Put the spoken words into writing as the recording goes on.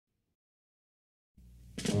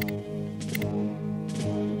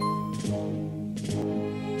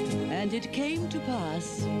And it came to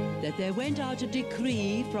pass that there went out a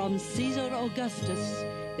decree from Caesar Augustus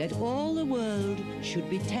that all the world should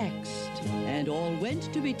be taxed, and all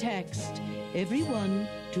went to be taxed, every one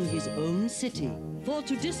to his own city. For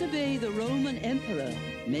to disobey the Roman emperor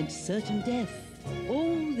meant certain death.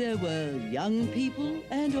 Oh, there were young people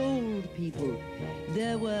and old people.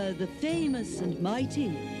 There were the famous and mighty,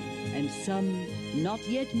 and some not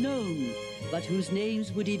yet known, but whose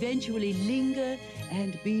names would eventually linger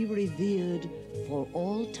and be revered for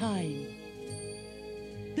all time.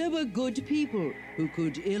 There were good people who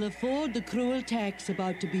could ill afford the cruel tax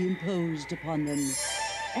about to be imposed upon them,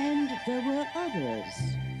 and there were others.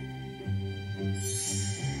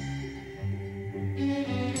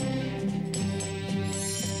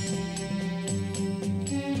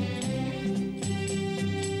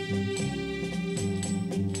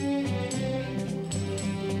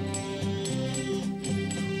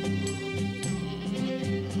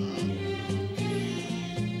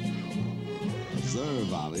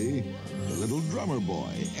 The little drummer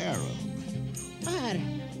boy, Aaron.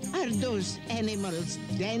 Are those animals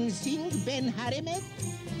dancing, Ben Haramed?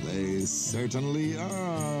 They certainly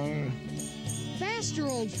are. Faster,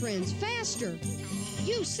 old friends, faster.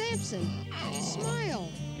 You, Samson, smile.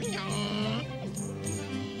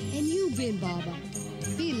 And you, Ben Baba,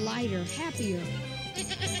 be lighter, happier.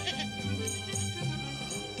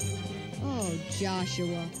 Oh,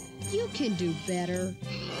 Joshua, you can do better.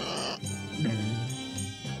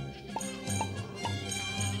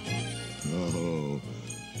 Oh,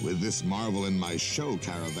 with this marvel in my show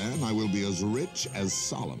caravan, I will be as rich as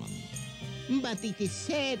Solomon. But it is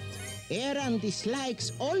said, Aaron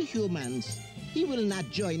dislikes all humans. He will not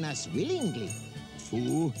join us willingly.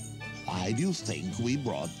 Fool, why do you think we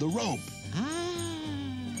brought the rope?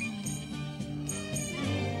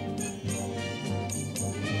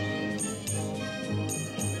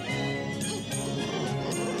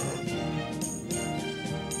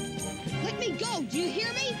 Let me go, do you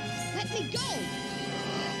hear me? Let me go!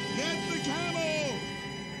 Get the camel!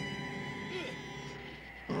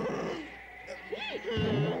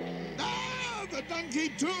 Ah, the donkey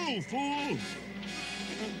too, fool!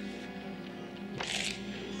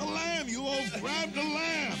 The lamb, you old grabbed the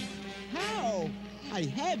lamb! How? I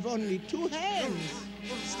have only 2 hands.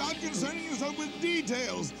 Stop concerning yourself with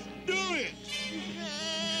details. Do it!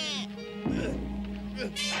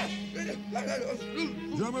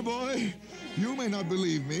 Drummer boy, you may not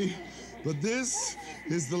believe me, but this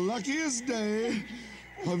is the luckiest day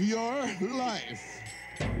of your life.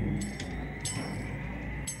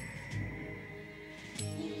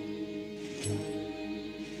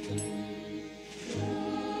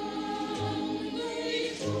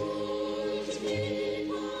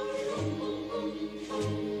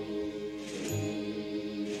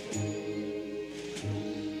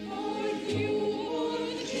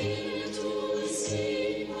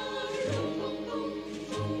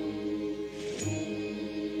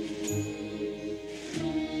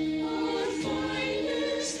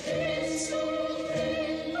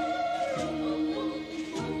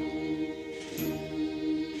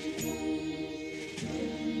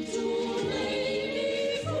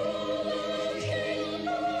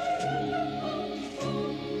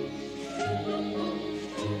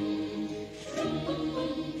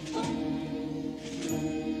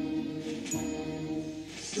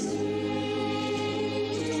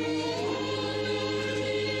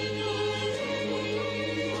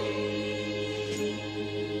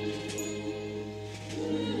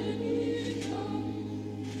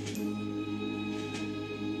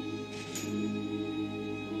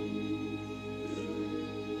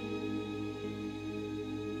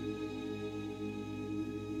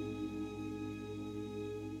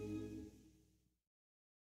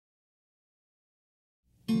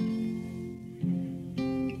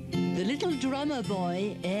 The little drummer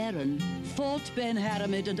boy, Aaron, fought Ben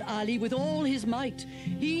Haramed and Ali with all his might.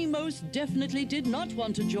 He most definitely did not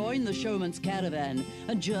want to join the showman's caravan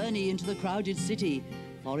and journey into the crowded city.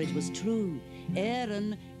 For it was true,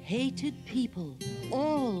 Aaron hated people,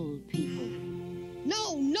 all people.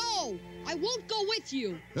 No, no! I won't go with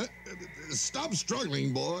you! Stop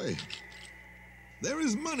struggling, boy. There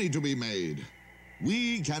is money to be made.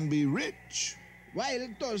 We can be rich. While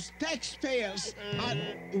those taxpayers are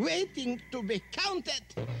waiting to be counted,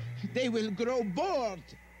 they will grow bored.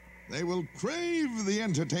 They will crave the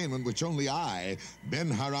entertainment which only I,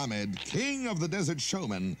 Ben Haramed, king of the desert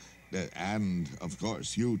showmen, and, of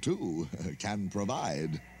course, you too, can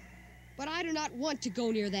provide. But I do not want to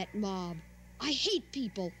go near that mob. I hate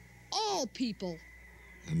people, all people.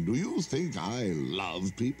 And do you think I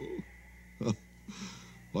love people?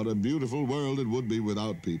 What a beautiful world it would be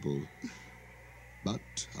without people.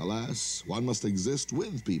 But, alas, one must exist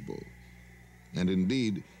with people. And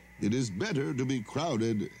indeed, it is better to be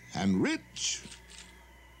crowded and rich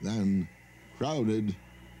than crowded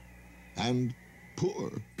and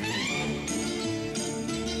poor.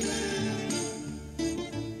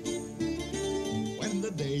 When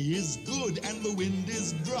the day is good and the wind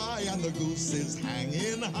is dry and the goose is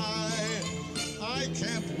hanging high, I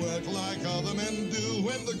can't work like other men do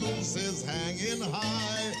when the goose is hanging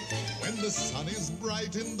high. When the sun is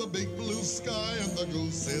bright in the big blue sky and the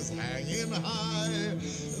goose is hanging high,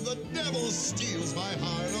 the devil steals my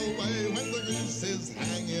heart away when the goose is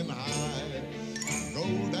hanging high.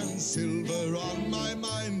 Gold and silver on my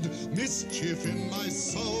mind, mischief in my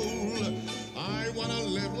soul. I want to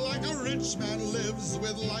live like a rich man lives,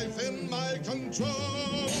 with life in my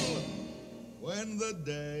control. When the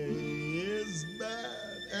day is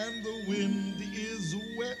bad and the wind is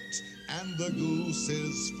wet and the goose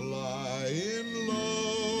is flying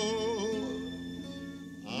low,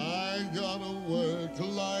 I gotta work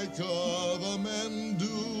like other men do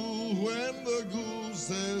when the goose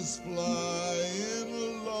is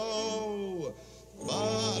flying low.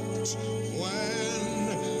 But when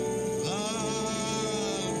the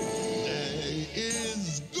day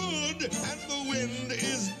is good and the wind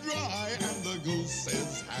is dry and the goose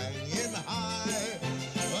is hanging high,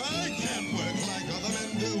 I can't work like other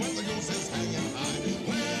men do when the goose is hanging high.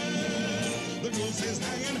 When the goose is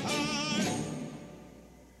hanging high.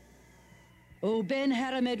 Oh,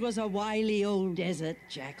 Ben-Haramed was a wily old desert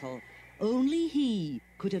jackal. Only he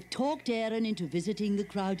could have talked Aaron into visiting the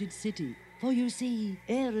crowded city. For you see,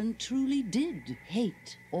 Aaron truly did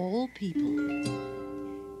hate all people.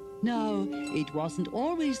 Now, it wasn't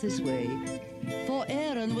always this way, for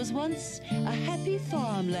Aaron was once a happy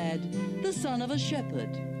farm lad, the son of a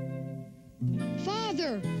shepherd.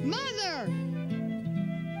 Father! Mother!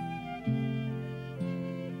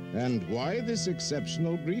 And why this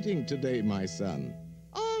exceptional greeting today, my son?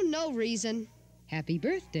 Oh, no reason. Happy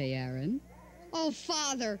birthday, Aaron. Oh,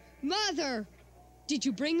 Father! Mother! Did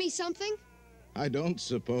you bring me something? I don't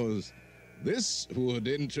suppose this would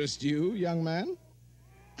interest you, young man?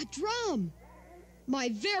 A drum! My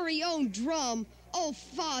very own drum! Oh,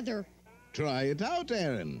 Father! Try it out,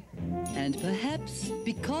 Aaron. And perhaps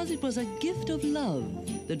because it was a gift of love,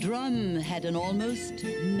 the drum had an almost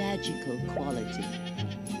magical quality.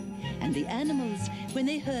 And the animals, when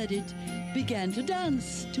they heard it, began to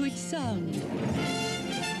dance to its sound.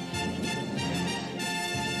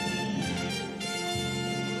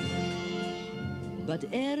 But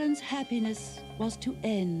Aaron's happiness was to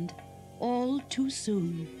end all too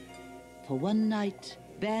soon. For one night,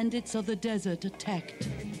 bandits of the desert attacked.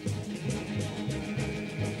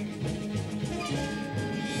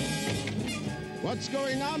 What's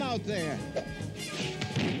going on out there?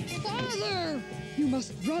 Father! You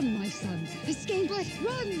must run, my son. Escape us!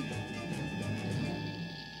 Run!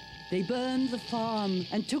 They burned the farm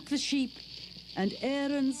and took the sheep, and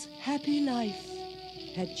Aaron's happy life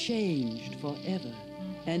had changed forever.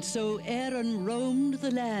 And so Aaron roamed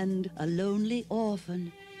the land, a lonely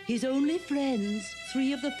orphan. His only friends,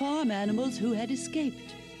 3 of the farm animals who had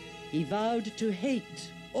escaped. He vowed to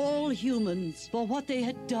hate all humans for what they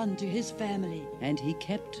had done to his family, and he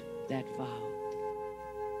kept that vow.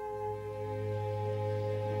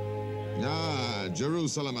 Ah,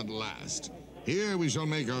 Jerusalem at last. Here we shall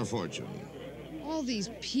make our fortune. All these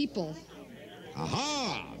people.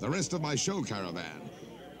 Aha! The rest of my show caravan.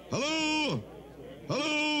 Hello!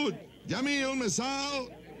 Hello! Jamil Misal!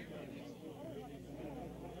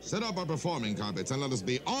 Set up our performing carpets and let us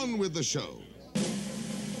be on with the show.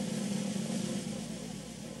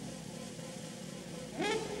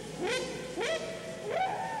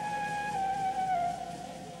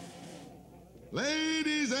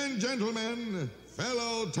 Ladies and gentlemen,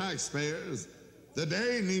 fellow taxpayers, the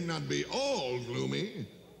day need not be all gloomy,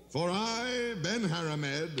 for I,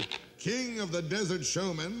 Ben-Haramed, king of the desert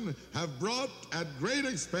showmen, have brought at great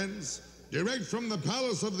expense, direct from the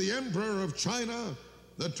palace of the Emperor of China,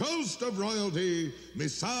 the toast of royalty,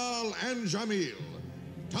 Misal and Jamil,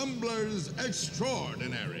 tumblers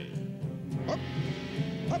extraordinary. Up,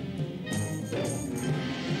 up,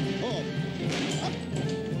 oh, up,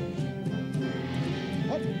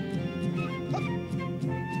 up,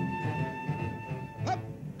 up, up.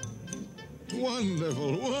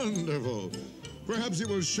 Wonderful, wonderful. Perhaps you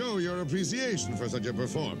will show your appreciation for such a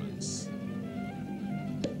performance.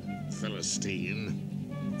 Philistine.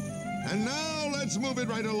 And now let's move it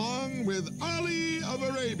right along with Ali of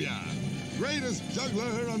Arabia, greatest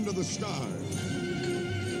juggler under the stars.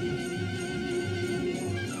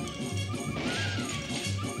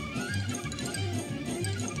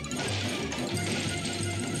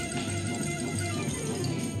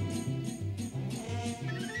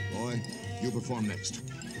 perform next.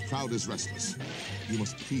 The crowd is restless. You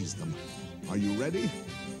must please them. Are you ready?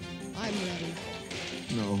 I'm ready.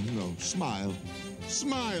 No, no. Smile.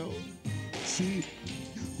 Smile. See?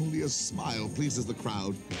 Only a smile pleases the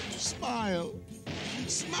crowd. Smile.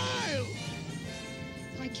 Smile!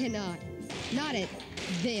 I cannot. Not at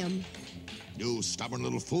them. You stubborn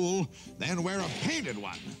little fool. Then wear a painted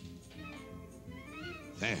one.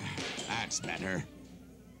 There. That's better.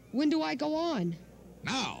 When do I go on?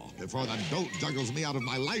 Now, before the dolt juggles me out of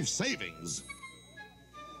my life savings.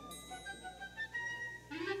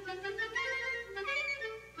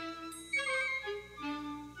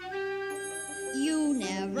 You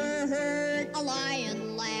never heard a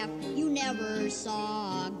lion laugh. You never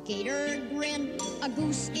saw a gator grin. A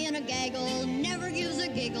goose in a gaggle never gives a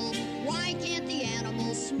giggle. Why can't the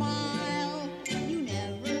animal smile? You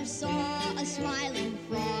never saw a smiling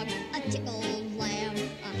frog, a tickled lamb,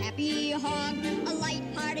 a happy hog, a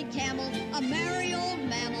light-hearted camel, a merry old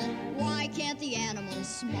mammal. Why can't the animal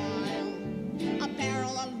smile? A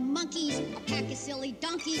barrel of monkeys, a pack of silly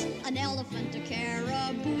donkeys, an elephant, a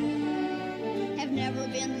caribou have never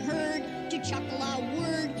been heard to chuckle a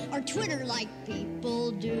word or twitter like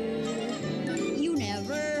people do. You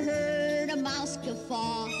never heard a mouse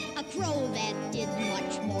guffaw, a crow that did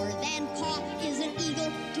much more than caw. Is an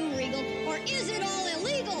eagle too regal, or is it all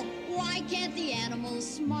illegal? Why can't the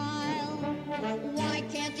animals smile? Why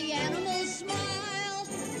can't the animals smile?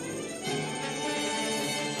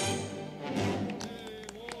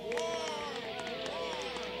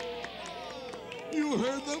 You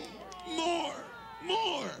heard them? More!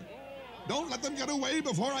 More! Don't let them get away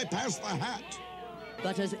before I pass the hat.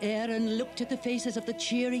 But as Aaron looked at the faces of the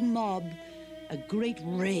cheering mob, a great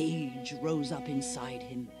rage rose up inside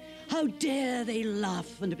him. How dare they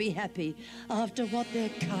laugh and be happy after what their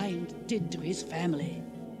kind did to his family?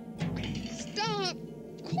 Stop!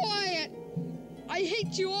 Quiet! I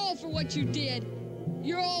hate you all for what you did.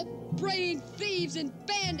 You're all braying thieves and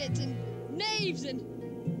bandits and knaves and...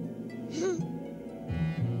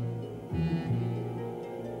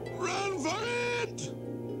 Run for it!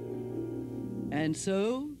 And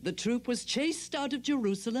so the troop was chased out of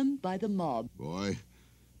Jerusalem by the mob. Boy,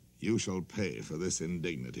 you shall pay for this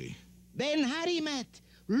indignity. Ben-Haramed,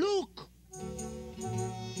 look!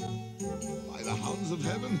 By the hounds of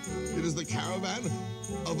heaven, it is the caravan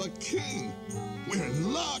of a king. We're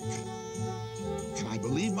in luck. Can I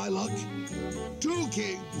believe my luck? 2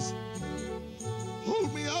 kings.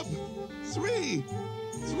 Hold me up. 3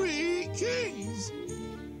 kings.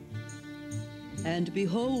 And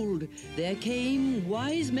behold, there came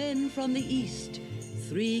wise men from the east,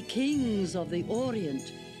 3 kings of the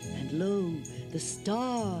Orient. And lo, the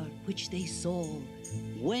star which they saw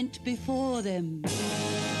went before them.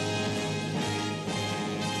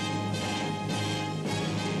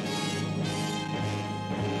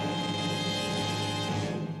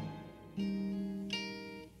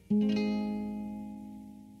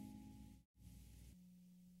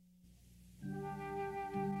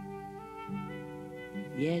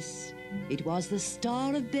 Yes, it was the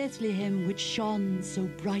Star of Bethlehem which shone so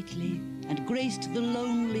brightly and graced the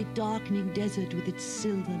lonely, darkening desert with its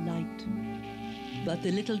silver light. But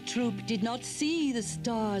the little troop did not see the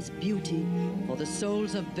star's beauty, for the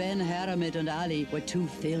souls of Ben-Haramed and Ali were too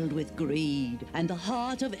filled with greed, and the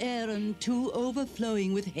heart of Aaron too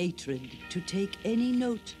overflowing with hatred to take any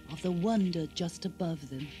note of the wonder just above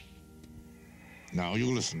them. Now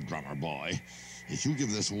you listen, drummer boy. If you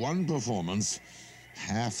give this one performance,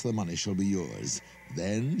 half the money shall be yours.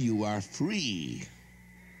 Then you are free.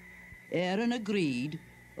 Aaron agreed,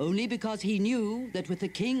 only because he knew that with the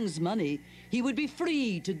king's money, he would be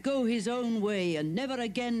free to go his own way and never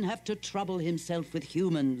again have to trouble himself with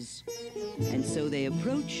humans. And so they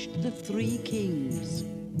approached the 3 kings,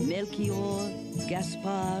 Melchior,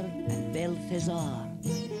 Gaspar, and Belteshazzar.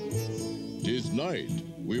 'Tis night.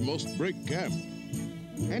 We must break camp.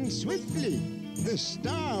 And swiftly, the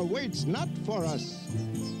star waits not for us.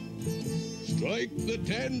 Strike the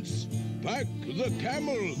tents. Pack the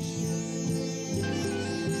camels.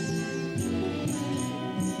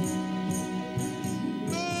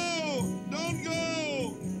 No! Don't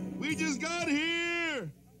go! We just got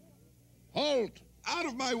here! Halt! Out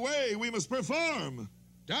of my way! We must perform!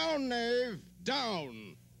 Down, knave!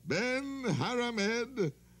 Down!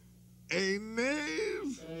 Ben-Haramed, a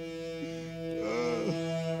knave?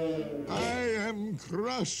 I am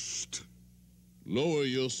crushed. Lower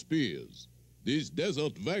your spears. These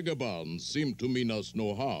desert vagabonds seem to mean us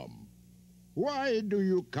no harm. Why do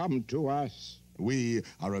you come to us? We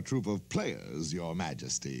are a troop of players, your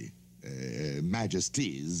majesty.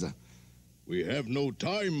 Majesties. We have no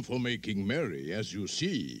time for making merry, as you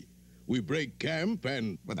see. We break camp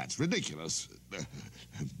and... But that's ridiculous.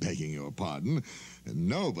 Begging your pardon,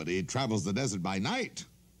 nobody travels the desert by night.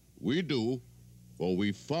 We do, for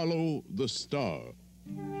we follow the star.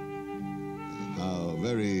 How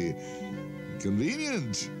very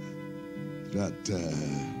convenient. But,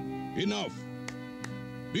 Enough.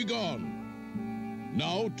 Be gone.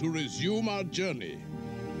 Now to resume our journey.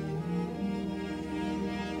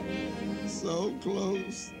 So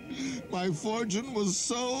close. My fortune was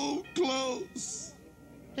so close.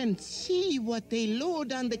 And see what they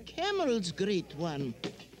load on the camels, great one.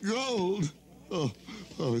 Gold. Oh,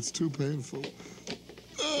 it's too painful.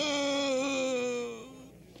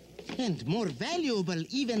 And more valuable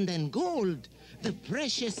even than gold, the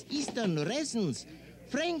precious Eastern resins,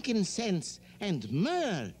 frankincense, and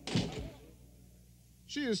myrrh.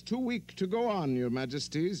 She is too weak to go on, Your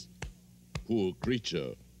Majesties. Poor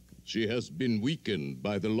creature. She has been weakened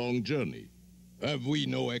by the long journey. Have we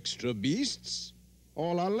no extra beasts?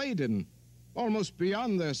 All are laden, almost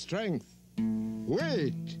beyond their strength.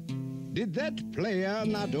 Wait, did that player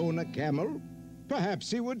not own a camel?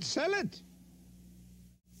 Perhaps he would sell it.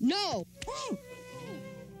 No!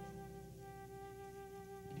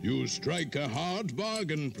 You strike a hard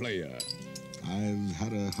bargain, player. I've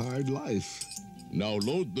had a hard life. Now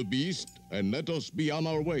load the beast and let us be on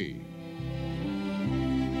our way.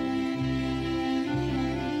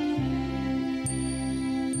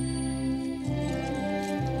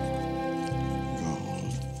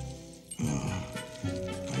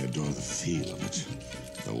 The feel of it,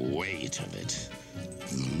 the weight of it,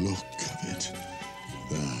 the look of it.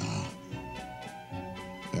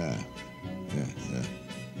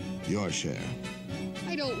 Your share.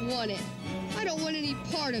 I don't want it. I don't want any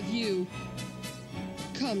part of you.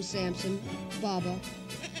 Come, Samson, Baba.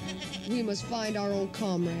 We must find our old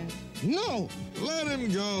comrade. No! Let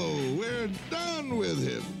him go. We're done with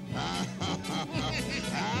him.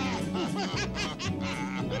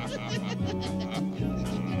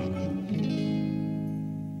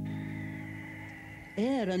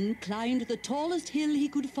 Aaron climbed the tallest hill he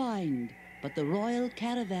could find, but the royal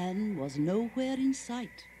caravan was nowhere in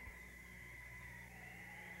sight.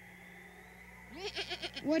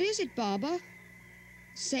 What is it, Baba?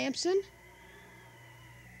 Samson?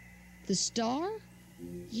 The star?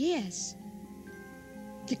 Yes.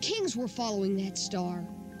 The kings were following that star.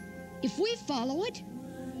 If we follow it,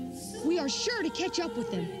 we are sure to catch up with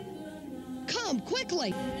them. Come,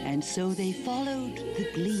 quickly! And so they followed the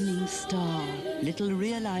gleaming star, little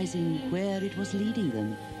realizing where it was leading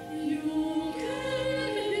them.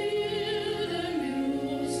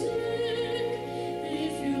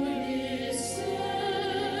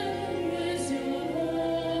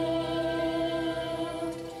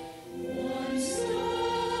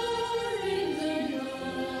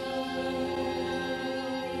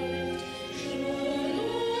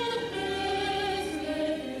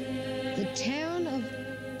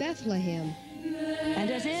 Bethlehem.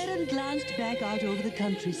 And as Aaron glanced back out over the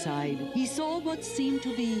countryside, he saw what seemed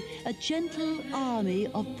to be a gentle army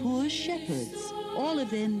of poor shepherds, all of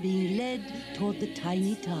them being led toward the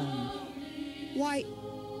tiny town. Why,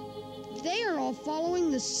 they are all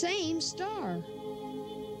following the same star.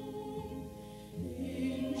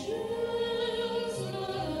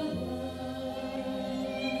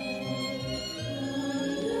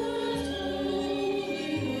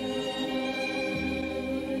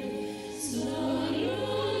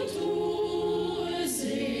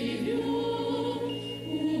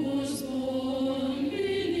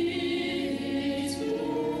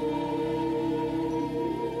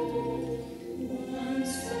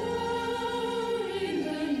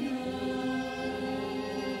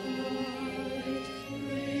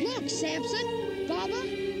 Samson, Baba,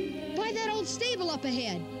 by that old stable up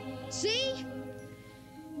ahead. See?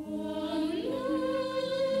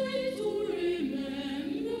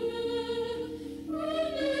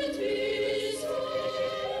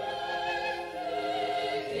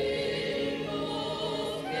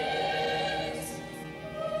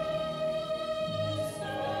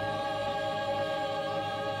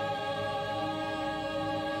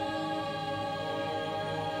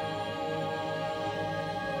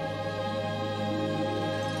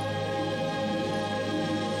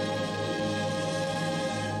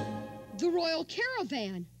 The royal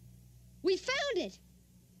caravan. We found it.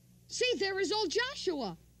 See, there is old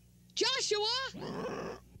Joshua. Joshua!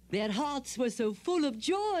 Their hearts were so full of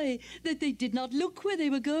joy that they did not look where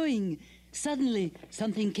they were going. Suddenly,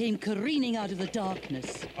 something came careening out of the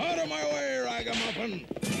darkness. Out of my way, ragamuffin!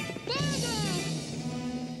 Baba!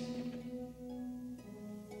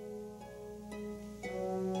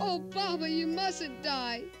 Oh, Baba, you mustn't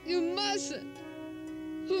die. You mustn't.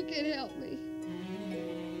 Who can help me?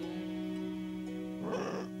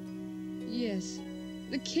 Yes,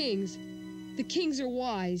 the kings. The kings are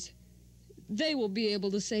wise. They will be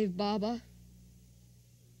able to save Baba.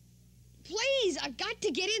 Please, I've got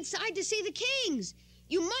to get inside to see the kings.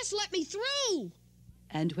 You must let me through.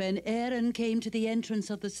 And when Aaron came to the entrance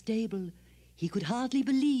of the stable, he could hardly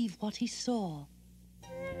believe what he saw.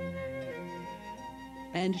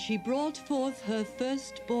 And she brought forth her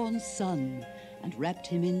firstborn son, and wrapped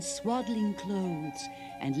him in swaddling clothes,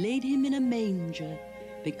 and laid him in a manger,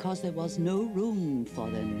 because there was no room for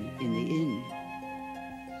them in the inn.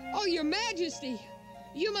 Oh, Your Majesty,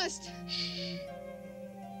 you must...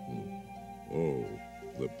 Oh,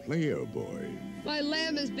 the player boy. My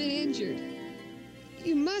lamb has been injured.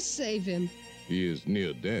 You must save him. He is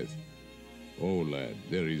near death. Oh, lad,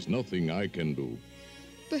 there is nothing I can do.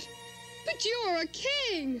 But you are a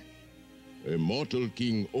king! A mortal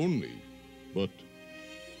king only. But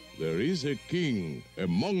there is a king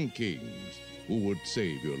among kings who would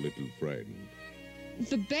save your little friend.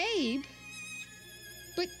 The babe?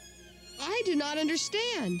 But I do not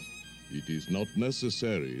understand. It is not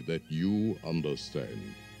necessary that you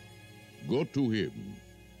understand. Go to him.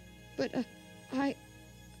 But I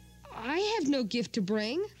have no gift to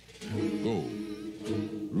bring. Go.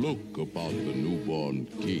 Look upon the newborn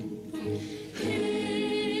king.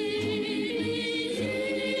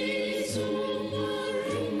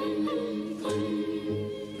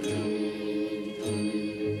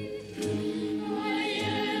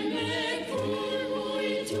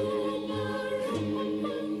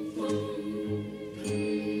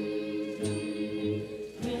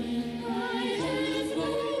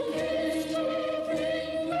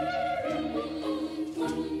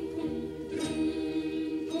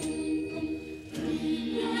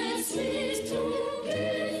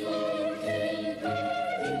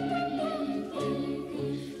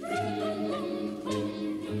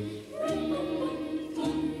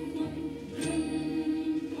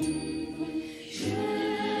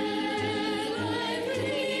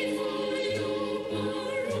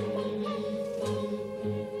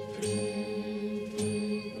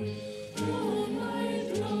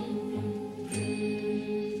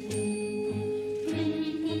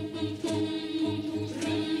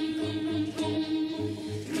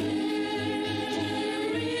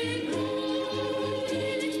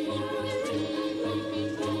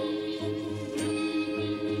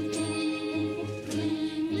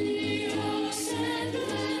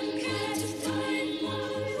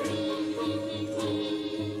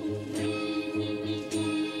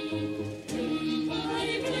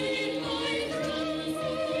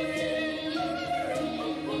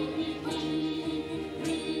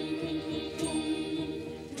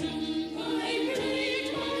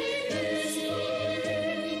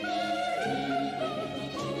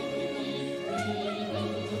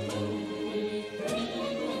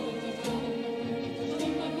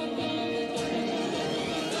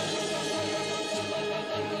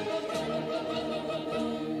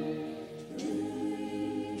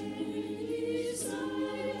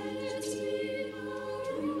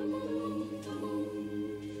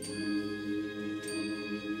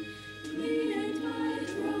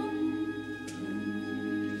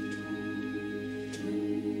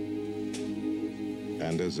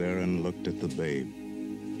 And as Aaron looked at the babe,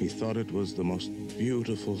 he thought it was the most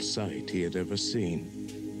beautiful sight he had ever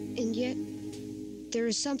seen. And yet, there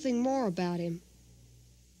is something more about him.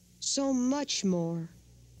 So much more.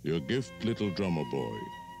 Your gift, little drummer boy,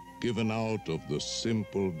 given out of the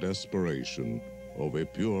simple desperation of a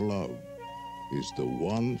pure love, is the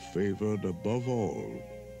one favored above all.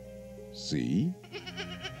 See?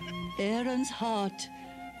 Aaron's heart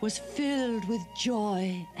was filled with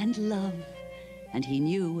joy and love, and he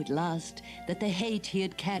knew at last that the hate he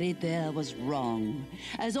had carried there was wrong,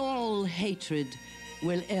 as all hatred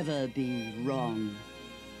will ever be wrong.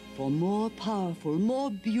 For more powerful,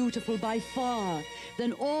 more beautiful by far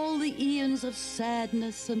than all the eons of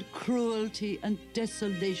sadness and cruelty and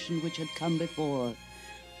desolation which had come before,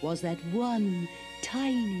 was that one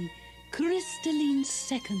tiny, crystalline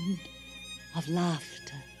second of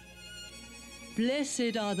laughter.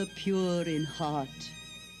 Blessed are the pure in heart,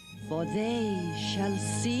 for they shall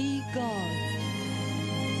see God.